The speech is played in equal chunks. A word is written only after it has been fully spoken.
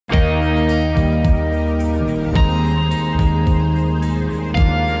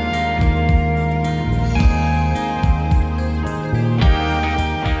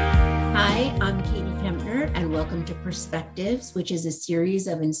Perspectives, which is a series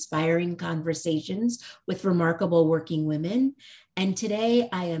of inspiring conversations with remarkable working women. And today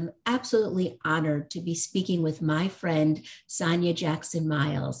I am absolutely honored to be speaking with my friend, Sonia Jackson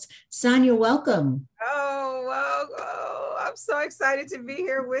Miles. Sonia, welcome. I'm so excited to be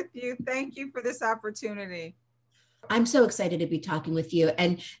here with you. Thank you for this opportunity. I'm so excited to be talking with you.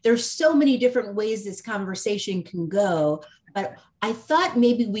 And there's so many different ways this conversation can go, but I thought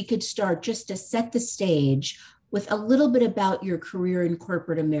maybe we could start just to set the stage with a little bit about your career in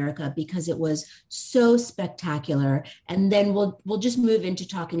corporate America because it was so spectacular. And then we'll just move into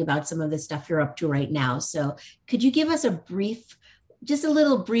talking about some of the stuff you're up to right now. So could you give us just a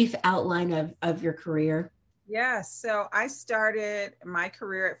little brief outline of your career? Yes, so I started my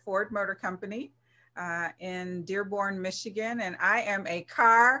career at Ford Motor Company in Dearborn, Michigan, and I am a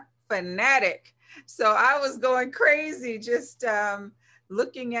car fanatic. So I was going crazy just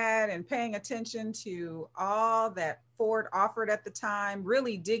looking at and paying attention to all that Ford offered at the time,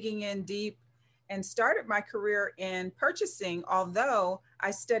 really digging in deep, and started my career in purchasing, although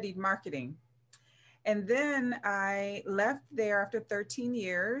I studied marketing. And then I left there after 13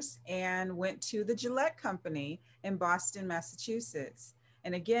 years and went to the Gillette Company in Boston, Massachusetts.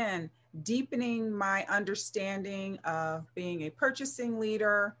 And again, deepening my understanding of being a purchasing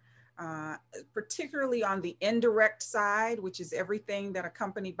leader, particularly on the indirect side, which is everything that a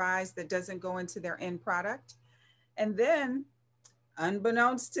company buys that doesn't go into their end product. And then,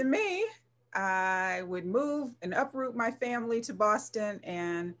 unbeknownst to me, I would move and uproot my family to Boston,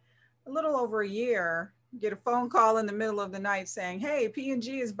 and a little over a year, get a phone call in the middle of the night saying, hey,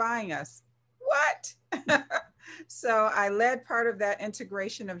 P&G is buying us. What? So I led part of that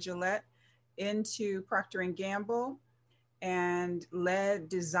integration of Gillette into Procter & Gamble and led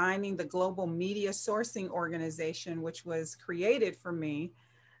designing the global media sourcing organization, which was created for me.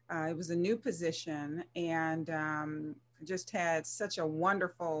 It was a new position, and just had such a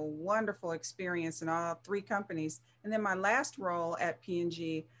wonderful, wonderful experience in all three companies. And then my last role at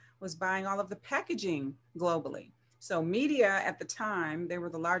P&G was buying all of the packaging globally. So media at the time, they were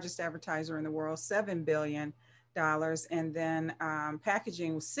the largest advertiser in the world, $7 billion. And then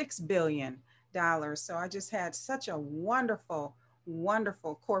packaging was $6 billion. So I just had such a wonderful,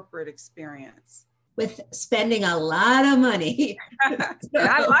 wonderful corporate experience. With spending a lot of money. And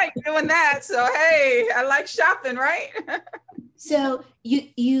I like doing that. So, hey, I like shopping, right? So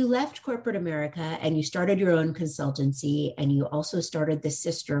you left corporate America and you started your own consultancy, and you also started the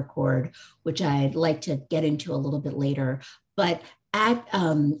Sister Accord, which I'd like to get into a little bit later. But at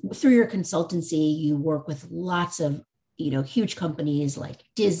through your consultancy, you work with lots of huge companies like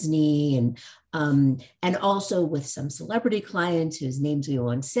Disney and also with some celebrity clients whose names we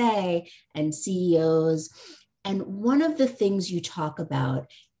won't say, and CEOs. And one of the things you talk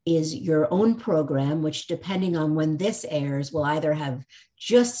about is your own program, which, depending on when this airs, will either have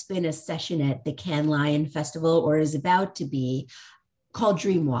just been a session at the Cannes Lion Festival or is about to be, called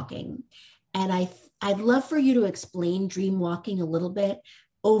Dream Walking. And I'd love for you to explain Dream Walking a little bit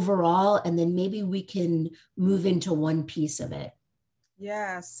overall, and then maybe we can move into one piece of it.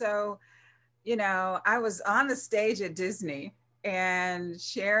 Yeah, so, I was on the stage at Disney and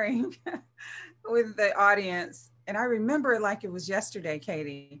sharing with the audience. And I remember it like it was yesterday,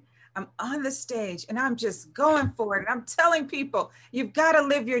 Katie. I'm on the stage and I'm just going for it. And I'm telling people, you've got to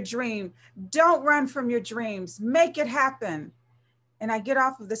live your dream. Don't run from your dreams. Make it happen. And I get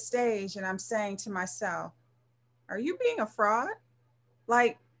off of the stage and I'm saying to myself, are you being a fraud?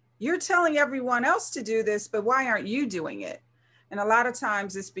 Like, you're telling everyone else to do this, but why aren't you doing it? And a lot of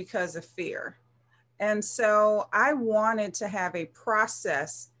times it's because of fear. And so I wanted to have a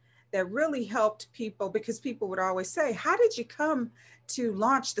process that really helped people, because people would always say, how did you come to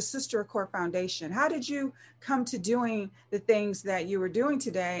launch the Sister Accord Foundation? How did you come to doing the things that you were doing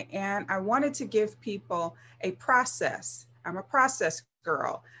today? And I wanted to give people a process. I'm a process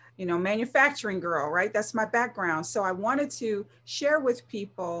girl, manufacturing girl, right? That's my background. So I wanted to share with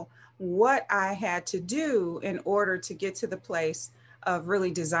people what I had to do in order to get to the place of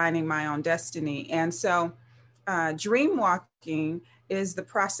really designing my own destiny. And so dream walking is the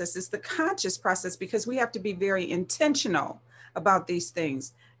process, it's the conscious process, because we have to be very intentional about these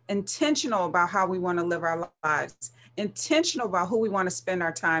things, intentional about how we want to live our lives, intentional about who we want to spend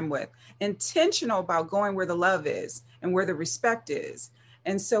our time with, intentional about going where the love is and where the respect is.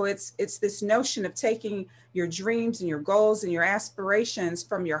 And so it's this notion of taking your dreams and your goals and your aspirations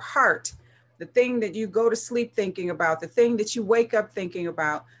from your heart, the thing that you go to sleep thinking about, the thing that you wake up thinking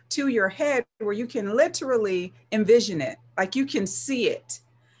about, to your head, where you can literally envision it, like you can see it.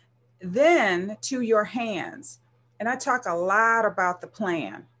 Then to your hands. And I talk a lot about the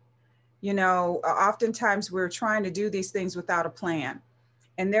plan. You know, oftentimes we're trying to do these things without a plan.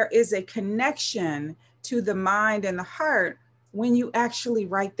 And there is a connection to the mind and the heart when you actually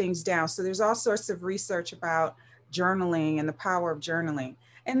write things down. So there's all sorts of research about journaling and the power of journaling.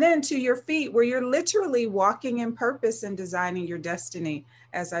 And then to your feet, where you're literally walking in purpose and designing your destiny,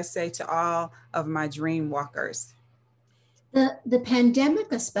 as I say to all of my dream walkers. The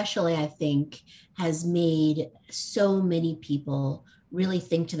pandemic, especially, I think, has made so many people really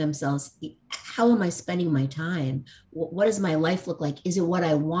think to themselves, how am I spending my time? What does my life look like? Is it what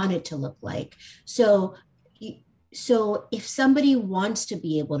I want it to look like? So, so if somebody wants to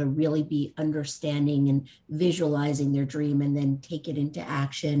be able to really be understanding and visualizing their dream and then take it into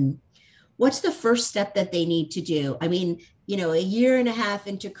action, what's the first step that they need to do? I mean, a year and a half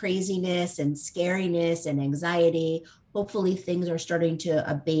into craziness and scariness and anxiety, hopefully things are starting to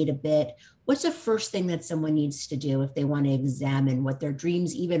abate a bit. What's the first thing that someone needs to do if they want to examine what their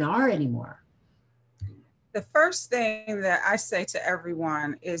dreams even are anymore? The first thing that I say to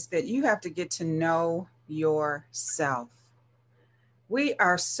everyone is that you have to get to know yourself. We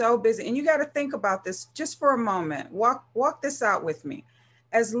are so busy, and you got to think about this just for a moment. Walk this out with me.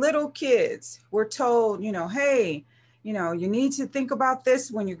 As little kids, we're told, hey, you need to think about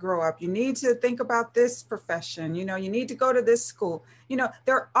this when you grow up. You need to think about this profession. You need to go to this school.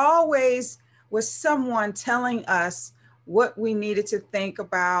 There always was someone telling us what we needed to think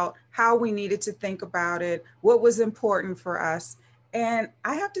about, how we needed to think about it, what was important for us. And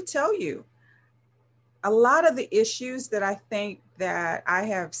I have to tell you, a lot of the issues that I think that I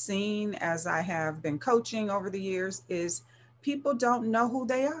have seen as I have been coaching over the years is people don't know who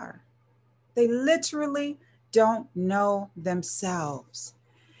they are. They literally don't know themselves.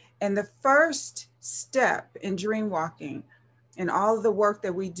 And the first step in dream walking and all of the work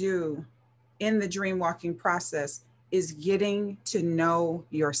that we do in the dream walking process is getting to know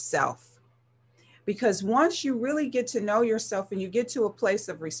yourself. Because once you really get to know yourself and you get to a place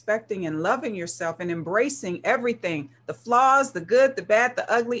of respecting and loving yourself and embracing everything, the flaws, the good, the bad, the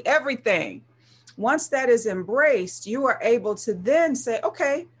ugly, everything, once that is embraced, you are able to then say,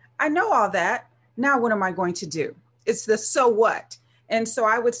 okay, I know all that. Now, what am I going to do? It's the so what. And so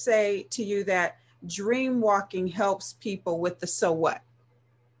I would say to you that dream walking helps people with the so what.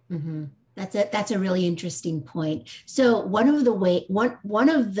 Mm-hmm. That's a really interesting point. So one of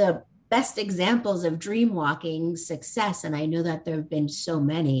the best examples of dream walking success, and I know that there have been so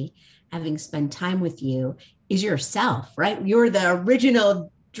many, having spent time with you, is yourself, right? You're the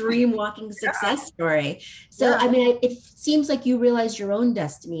original dream walking success story. So, Yeah, I mean, it seems like you realized your own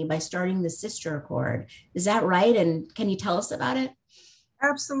destiny by starting the Sister Accord. Is that right? And can you tell us about it?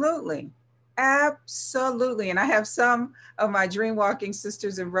 absolutely. Absolutely. And I have some of my dream walking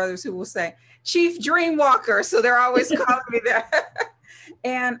sisters and brothers who will say, Chief Dream Walker. So they're always calling me that.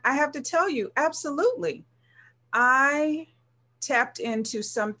 And I have to tell you, absolutely. I tapped into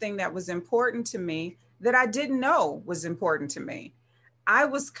something that was important to me that I didn't know was important to me. I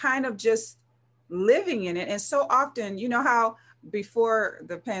was kind of just living in it. And so often, how before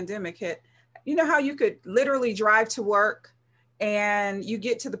the pandemic hit, how you could literally drive to work and you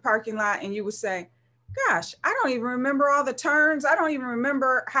get to the parking lot and you would say, gosh, I don't even remember all the turns. I don't even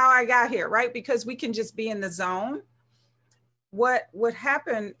remember how I got here, right? Because we can just be in the zone. What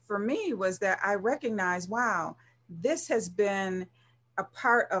happened for me was that I recognized, wow, this has been a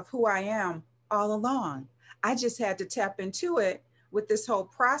part of who I am all along. I just had to tap into it with this whole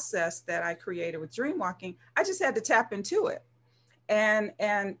process that I created with dream walking. I just had to tap into it.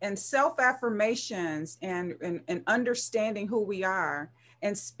 And self affirmations and understanding who we are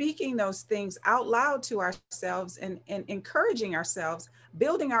and speaking those things out loud to ourselves and encouraging ourselves,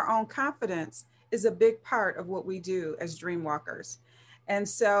 building our own confidence is a big part of what we do as dream walkers. And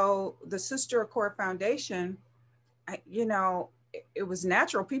so the Sister Accord Foundation, it was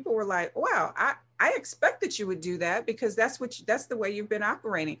natural. People were like, wow, I expect that you would do that because that's the way you've been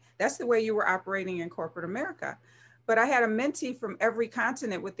operating. That's the way you were operating in corporate America. But I had a mentee from every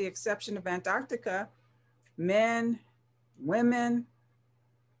continent with the exception of Antarctica, men, women,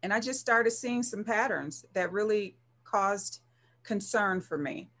 and I just started seeing some patterns that really caused concern for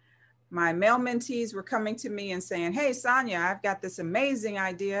me. My male mentees were coming to me and saying, hey, Sonia, I've got this amazing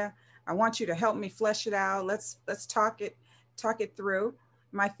idea. I want you to help me flesh it out. Let's talk it through.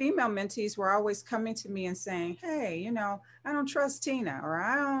 My female mentees were always coming to me and saying, hey, I don't trust Tina, or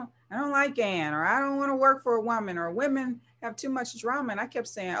I don't like Ann, or I don't want to work for a woman, or women have too much drama. And I kept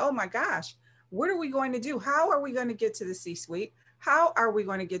saying, oh my gosh, what are we going to do? How are we going to get to the C-suite? How are we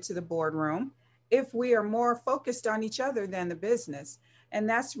going to get to the boardroom if we are more focused on each other than the business? And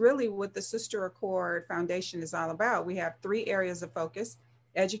that's really what the Sister Accord Foundation is all about. We have 3 areas of focus.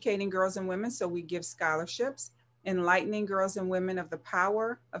 educating girls and women. So we give scholarships, enlightening girls and women of the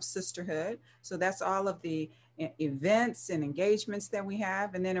power of sisterhood. So that's all of the events and engagements that we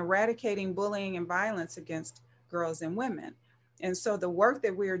have, and then eradicating bullying and violence against girls and women. And so the work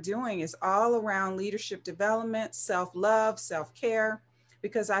that we are doing is all around leadership development, self-love, self-care,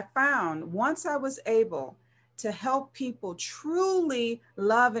 because I found once I was able to help people truly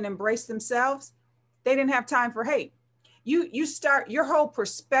love and embrace themselves, they didn't have time for hate. You start your whole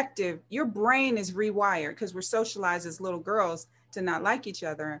perspective, your brain is rewired because we're socialized as little girls to not like each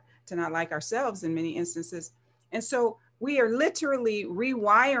other, to not like ourselves in many instances. And so we are literally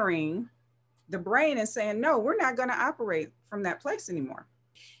rewiring the brain and saying, no, we're not going to operate from that place anymore.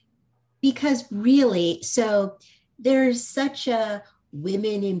 Because really, so there's such a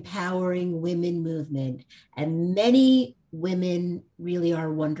women empowering women movement, and many women really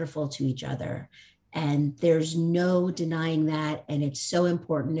are wonderful to each other. And there's no denying that. And it's so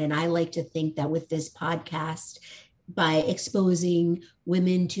important. And I like to think that with this podcast, by exposing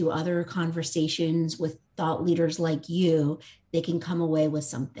women to other conversations with thought leaders like you, they can come away with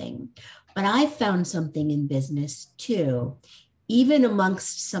something. But I found something in business too, even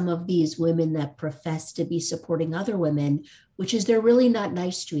amongst some of these women that profess to be supporting other women, which is they're really not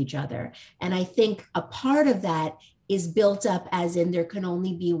nice to each other. And I think a part of that is built up as in there can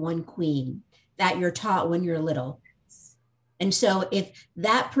only be one queen that you're taught when you're little. And so if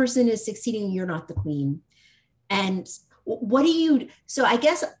that person is succeeding, you're not the queen. And what do you, so I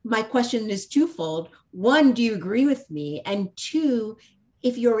guess my question is twofold. One, do you agree with me? And two,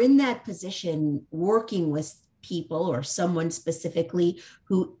 if you're in that position working with people or someone specifically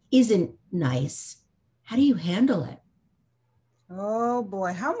who isn't nice, how do you handle it? Oh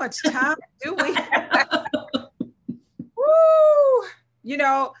boy, how much time do we have? Woo! You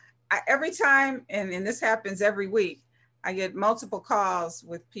know, every time, and this happens every week, I get multiple calls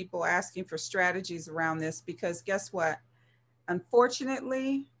with people asking for strategies around this because guess what?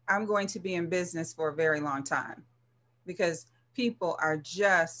 Unfortunately, I'm going to be in business for a very long time because people are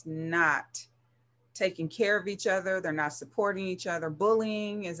just not taking care of each other. They're not supporting each other.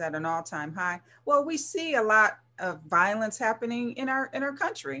 Bullying is at an all-time high. Well, we see a lot of violence happening in our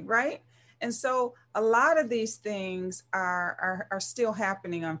country, right? And so a lot of these things are still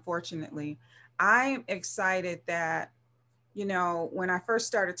happening, unfortunately. I'm excited that, you know, when I first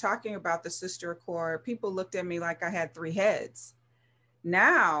started talking about the Sister Accord, people looked at me like I had three heads.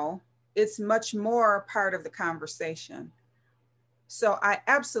 Now it's much more part of the conversation. So I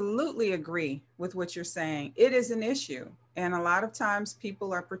absolutely agree with what you're saying. It is an issue. And a lot of times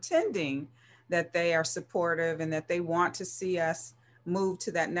people are pretending that they are supportive and that they want to see us move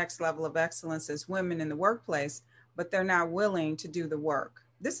to that next level of excellence as women in the workplace, but they're not willing to do the work.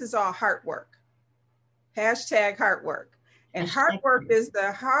 This is all heart work. Hashtag heart work. And hard work is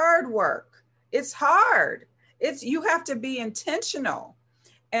the hard work. It's hard. You have to be intentional.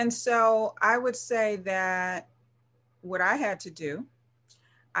 And so I would say that what I had to do,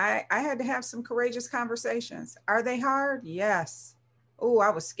 I had to have some courageous conversations. Are they hard? Yes. Oh,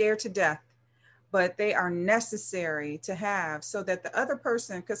 I was scared to death, but they are necessary to have so that the other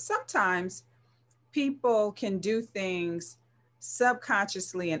person, because sometimes people can do things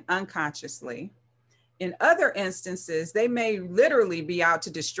subconsciously and unconsciously. In other instances, they may literally be out to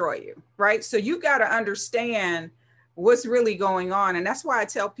destroy you, right? So you got to understand what's really going on. And that's why I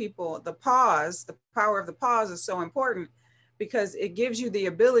tell people the pause, the power of the pause is so important because it gives you the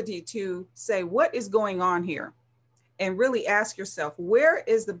ability to say, what is going on here? And really ask yourself, where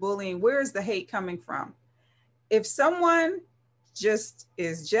is the bullying? Where is the hate coming from? If someone just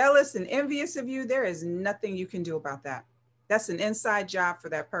is jealous and envious of you, there is nothing you can do about that. That's an inside job for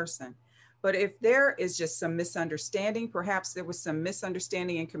that person. But if there is just some misunderstanding, perhaps there was some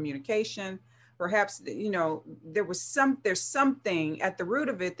misunderstanding in communication, perhaps, you know, there's something at the root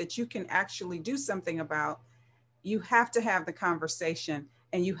of it that you can actually do something about. You have to have the conversation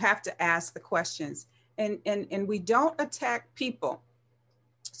and you have to ask the questions. And we don't attack people.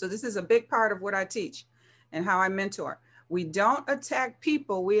 So this is a big part of what I teach and how I mentor. We don't attack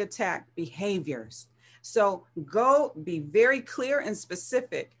people, we attack behaviors. So go be very clear and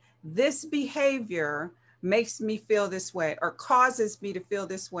specific. This behavior makes me feel this way or causes me to feel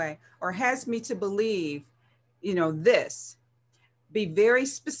this way or has me to believe, you know, this. Be very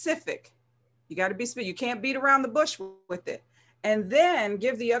specific. You got to be specific. You can't beat around the bush with it. And then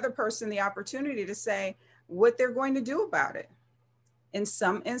give the other person the opportunity to say what they're going to do about it. In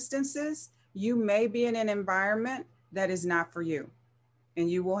some instances, you may be in an environment that is not for you. And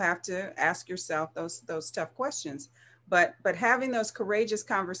you will have to ask yourself those tough questions. But having those courageous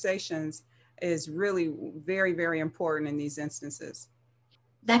conversations is really very, very important in these instances.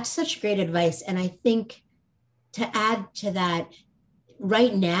 That's such great advice. And I think to add to that,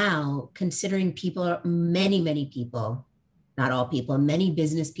 right now, considering many people, not all people, many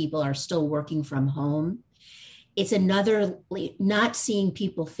business people are still working from home. It's another, not seeing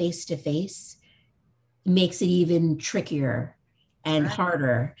people face to face makes it even trickier and Right.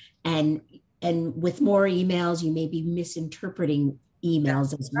 harder. And with more emails, you may be misinterpreting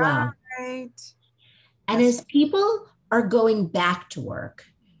emails That's as well. right. And That's as people are going back to work,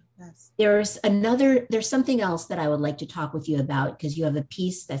 yes. there's something else that I would like to talk with you about, because you have a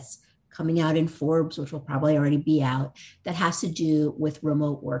piece that's coming out in Forbes, which will probably already be out, that has to do with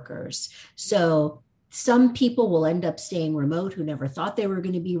remote workers. So some people will end up staying remote who never thought they were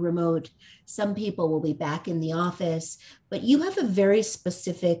going to be remote. Some people will be back in the office, but you have a very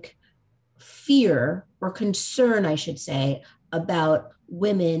specific fear or concern, I should say, about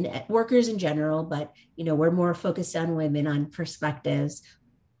women, workers in general, but we're more focused on women, on perspectives,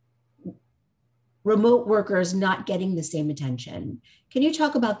 remote workers not getting the same attention. Can you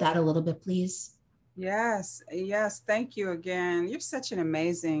talk about that a little bit, please? Yes. Yes. Thank you again. You're such an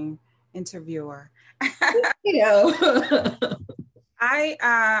amazing interviewer. You know.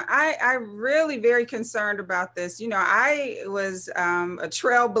 I really very concerned about this. You know, I was a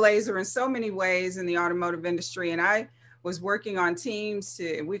trailblazer in so many ways in the automotive industry, and I was working on teams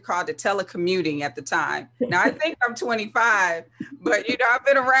we called it telecommuting at the time. Now I think I'm 25, but I've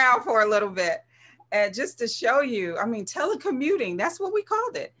been around for a little bit. And just to show you, I mean, telecommuting, that's what we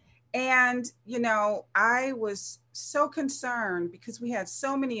called it. And, I was so concerned because we had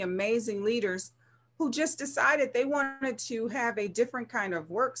so many amazing leaders who just decided they wanted to have a different kind of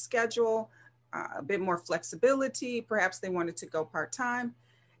work schedule, a bit more flexibility. Perhaps they wanted to go part-time.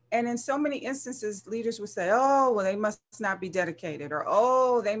 And in so many instances, leaders would say, oh, well, they must not be dedicated, or,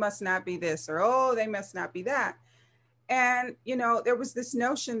 oh, they must not be this, or, oh, they must not be that. And, there was this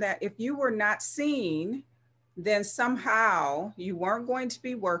notion that if you were not seen, then somehow you weren't going to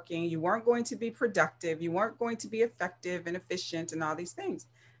be working, you weren't going to be productive, you weren't going to be effective and efficient and all these things.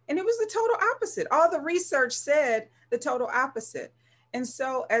 And it was the total opposite. All the research said the total opposite. And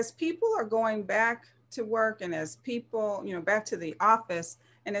so as people are going back to work, and as people, back to the office,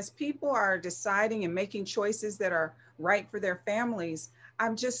 and as people are deciding and making choices that are right for their families,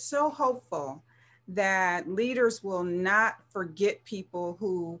 I'm just so hopeful that leaders will not forget people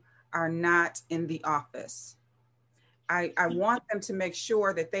who are not in the office. I want them to make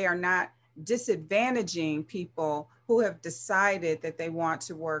sure that they are not disadvantaging people who have decided that they want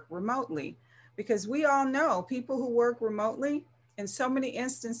to work remotely. Because we all know people who work remotely, in so many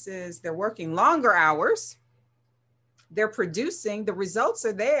instances, they're working longer hours, they're producing, the results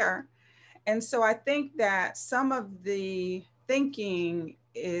are there. And so I think that some of the thinking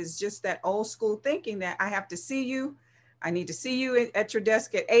is just that old school thinking that I have to see you. I need to see you at your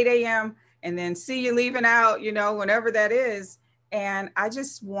desk at 8 a.m. and then see you leaving out, whenever that is. And I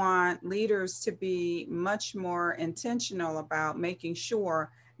just want leaders to be much more intentional about making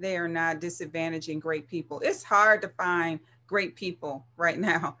sure they are not disadvantaging great people. It's hard to find great people right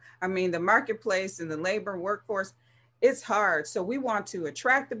now. I mean, the marketplace and the labor workforce, it's hard. So we want to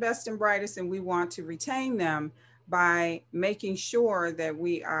attract the best and brightest, and we want to retain them by making sure that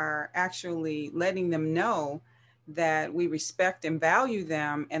we are actually letting them know that we respect and value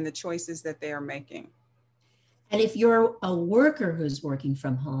them and the choices that they are making. And if you're a worker who's working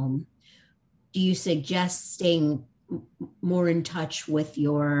from home, do you suggest staying more in touch with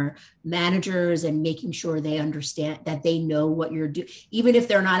your managers and making sure they understand, that they know what you're doing, even if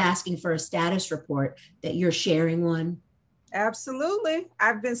they're not asking for a status report, that you're sharing one? Absolutely.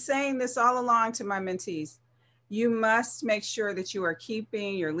 I've been saying this all along to my mentees. You must make sure that you are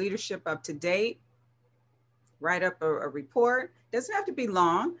keeping your leadership up to date. Write up a report. It doesn't have to be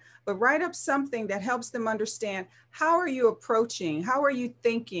long, but write up something that helps them understand, how are you approaching, how are you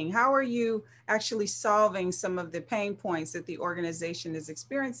thinking, how are you actually solving some of the pain points that the organization is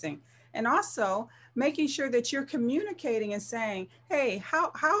experiencing. And also making sure that you're communicating and saying, hey,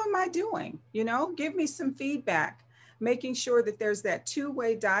 how am I doing? Give me some feedback. Making sure that there's that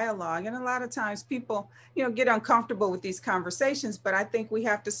two-way dialogue. And a lot of times people, get uncomfortable with these conversations, but I think we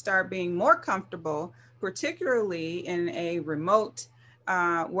have to start being more comfortable, particularly in a remote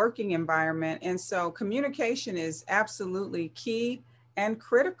working environment. And so communication is absolutely key and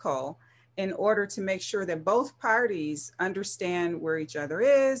critical in order to make sure that both parties understand where each other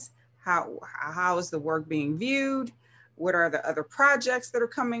is, how is the work being viewed, what are the other projects that are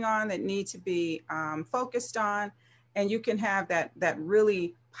coming on that need to be focused on. And you can have that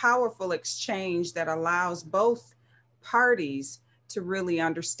really powerful exchange that allows both parties to really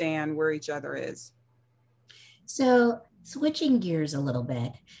understand where each other is. So Switching gears a little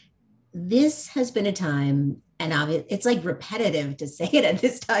bit, this has been a time, and it's like repetitive to say it at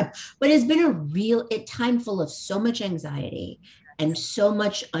this time, but it's been a time full of so much anxiety and so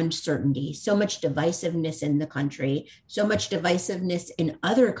much uncertainty, so much divisiveness in the country, so much divisiveness in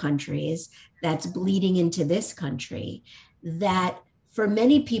other countries that's bleeding into this country, that for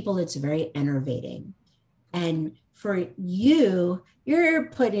many people, it's very enervating. And for you, you're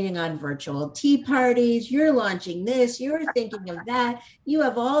putting on virtual tea parties, you're launching this, you're thinking of that. You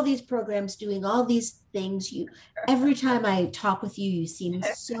have all these programs doing all these things. You every time I talk with you, you seem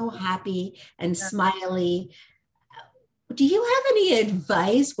so happy and smiley. Do you have any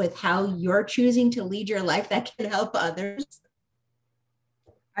advice with how you're choosing to lead your life that can help others?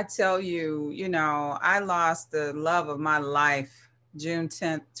 I tell you, I lost the love of my life June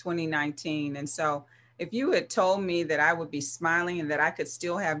 10th, 2019. And so if you had told me that I would be smiling and that I could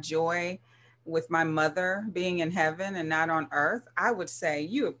still have joy with my mother being in heaven and not on earth, I would say,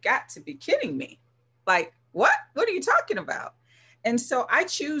 you have got to be kidding me. Like, what? What are you talking about? And so I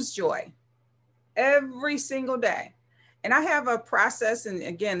choose joy every single day. And I have a process. And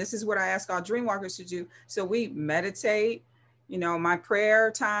again, this is what I ask all dream walkers to do. So we meditate, my prayer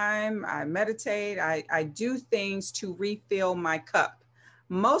time, I meditate, I do things to refill my cup.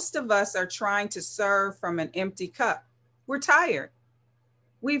 Most of us are trying to serve from an empty cup. We're tired.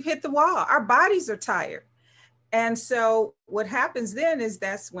 We've hit the wall. Our bodies are tired. And so what happens then is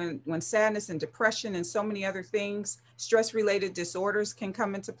that's when sadness and depression and so many other things, stress-related disorders can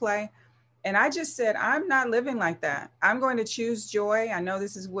come into play. And I just said, I'm not living like that. I'm going to choose joy. I know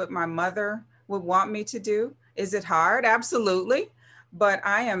this is what my mother would want me to do. Is it hard? Absolutely. But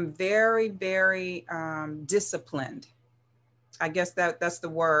I am very, very disciplined. I guess that's the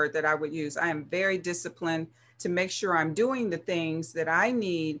word that I would use. I am very disciplined to make sure I'm doing the things that I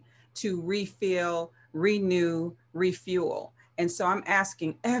need to refill, renew, refuel. And so I'm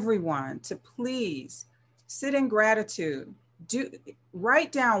asking everyone to please sit in gratitude.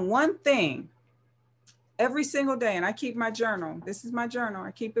 Write down one thing every single day. And I keep my journal. This is my journal. I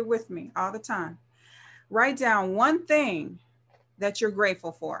keep it with me all the time. Write down one thing that you're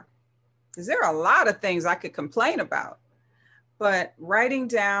grateful for. Because there are a lot of things I could complain about. But writing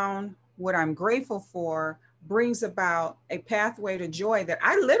down what I'm grateful for brings about a pathway to joy that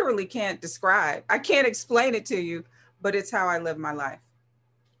I literally can't describe. I can't explain it to you, but it's how I live my life.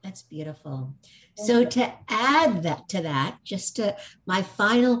 That's beautiful. So to add that to that, my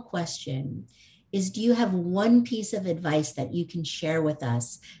final question is, do you have one piece of advice that you can share with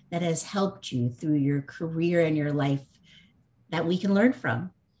us that has helped you through your career and your life that we can learn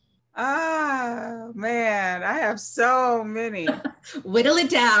from? Ah, man, I have so many. Whittle it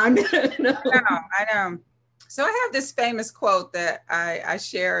down. No. I know. So I have this famous quote that I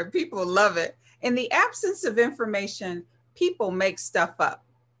share and people love it. In the absence of information, people make stuff up.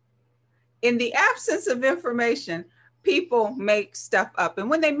 In the absence of information, people make stuff up. And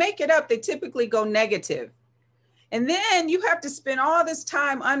when they make it up, they typically go negative. And then you have to spend all this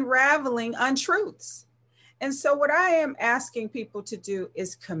time unraveling untruths. And so what I am asking people to do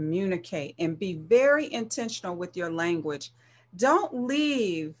is communicate and be very intentional with your language. Don't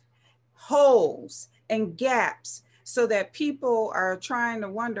leave holes and gaps so that people are trying to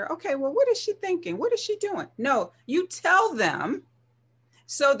wonder, okay, well, what is she thinking? What is she doing? No, you tell them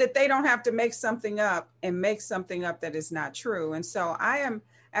so that they don't have to make something up that is not true. And so I am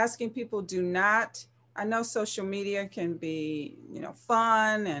asking people, I know social media can be,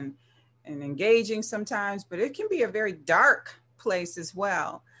 fun and engaging sometimes, but it can be a very dark place as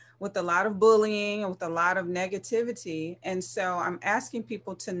well, with a lot of bullying and with a lot of negativity. And so I'm asking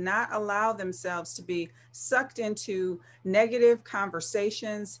people to not allow themselves to be sucked into negative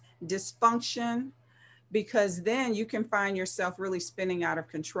conversations, dysfunction, because then you can find yourself really spinning out of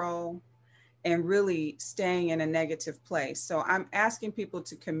control and really staying in a negative place. So I'm asking people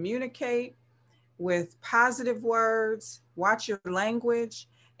to communicate with positive words, watch your language,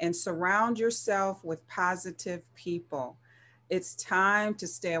 and surround yourself with positive people. It's time to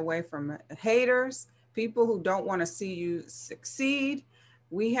stay away from haters, people who don't want to see you succeed.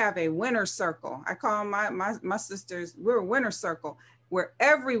 We have a winner circle. I call my sisters, we're a winner circle where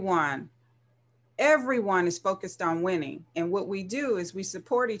everyone is focused on winning. And what we do is we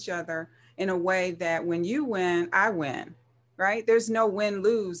support each other in a way that when you win, I win, right? There's no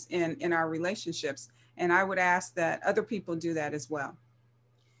win-lose in our relationships. And I would ask that other people do that as well.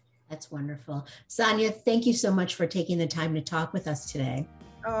 That's wonderful. Sonia, thank you so much for taking the time to talk with us today.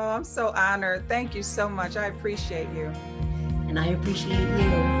 Oh, I'm so honored. Thank you so much. I appreciate you. And I appreciate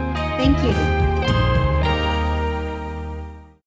you. Thank you.